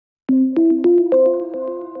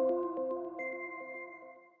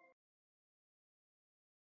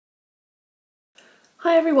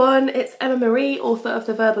Hi everyone, it's Emma Marie, author of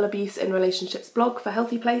the Verbal Abuse in Relationships blog for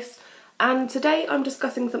HealthyPlace, and today I'm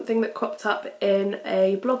discussing something that cropped up in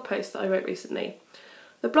a blog post that I wrote recently.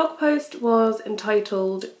 The blog post was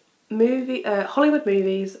entitled Hollywood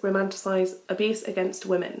Movies Romanticize Abuse Against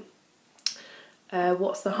Women.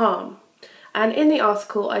 What's the harm? And in the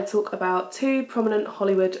article I talk about two prominent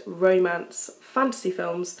Hollywood romance fantasy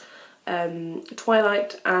films,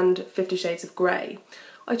 Twilight and 50 Shades of Grey.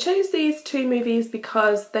 I chose these two movies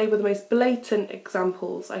because they were the most blatant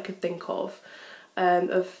examples I could think of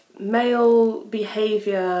male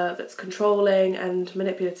behaviour that's controlling and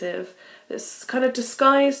manipulative, that's kind of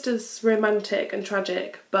disguised as romantic and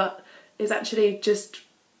tragic but is actually just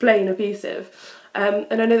plain abusive.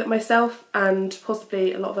 And I know that myself and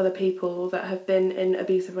possibly a lot of other people that have been in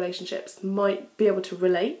abusive relationships might be able to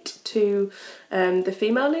relate to the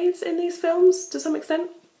female leads in these films to some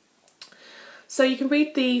extent. So you can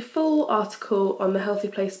read the full article on the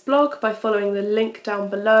HealthyPlace blog by following the link down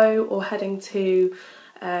below or heading to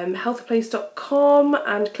healthyplace.com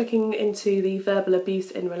and clicking into the Verbal Abuse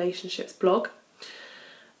in Relationships blog.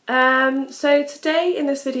 So today in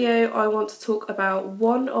this video I want to talk about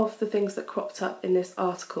one of the things that cropped up in this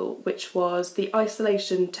article, which was the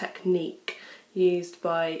isolation technique used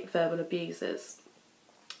by verbal abusers.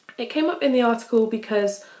 It came up in the article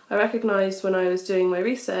because I recognised when I was doing my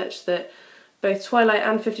research that both Twilight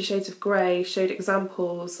and 50 Shades of Grey showed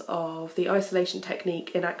examples of the isolation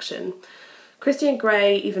technique in action. Christian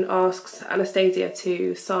Grey even asks Anastasia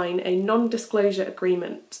to sign a non-disclosure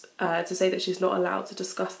agreement to say that she's not allowed to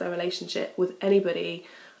discuss their relationship with anybody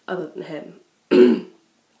other than him.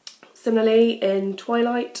 Similarly, in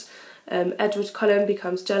Twilight, Edward Cullen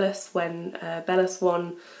becomes jealous when Bella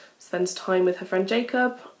Swan spends time with her friend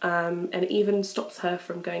Jacob and even stops her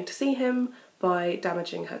from going to see him by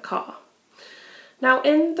damaging her car. Now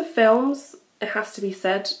in the films, it has to be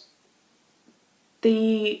said,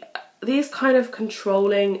 these kind of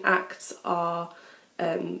controlling acts are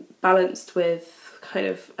balanced with kind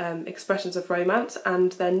of expressions of romance,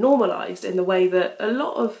 and they're normalised in the way that a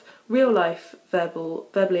lot of real life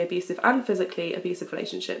verbally abusive and physically abusive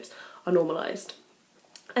relationships are normalised.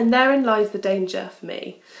 And therein lies the danger for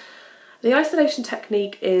me. The isolation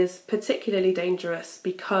technique is particularly dangerous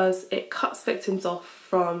because it cuts victims off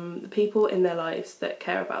from the people in their lives that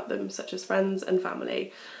care about them, such as friends and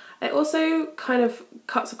family. It also kind of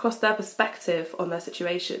cuts across their perspective on their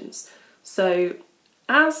situations. So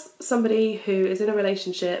as somebody who is in a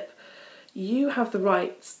relationship, you have the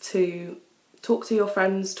right to talk to your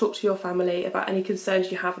friends, talk to your family about any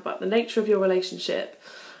concerns you have about the nature of your relationship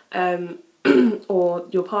or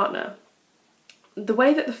your partner. The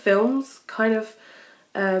way that the films kind of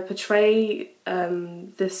portray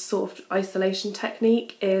this sort of isolation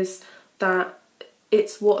technique is that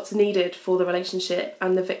it's what's needed for the relationship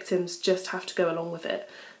and the victims just have to go along with it.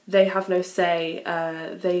 They have no say,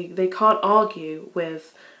 they can't argue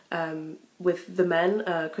with the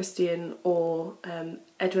men, Christian or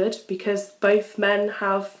Edward, because both men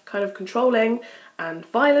have kind of controlling and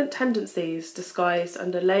violent tendencies disguised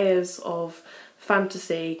under layers of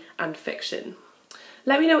fantasy and fiction.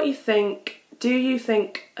 Let me know what you think. Do you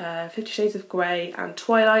think 50 Shades of Grey and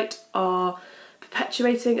Twilight are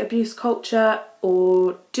perpetuating abuse culture,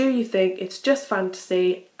 or do you think it's just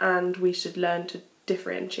fantasy and we should learn to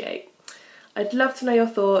differentiate? I'd love to know your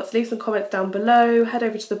thoughts. Leave some comments down below, head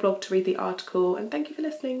over to the blog to read the article, and thank you for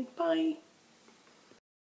listening. Bye!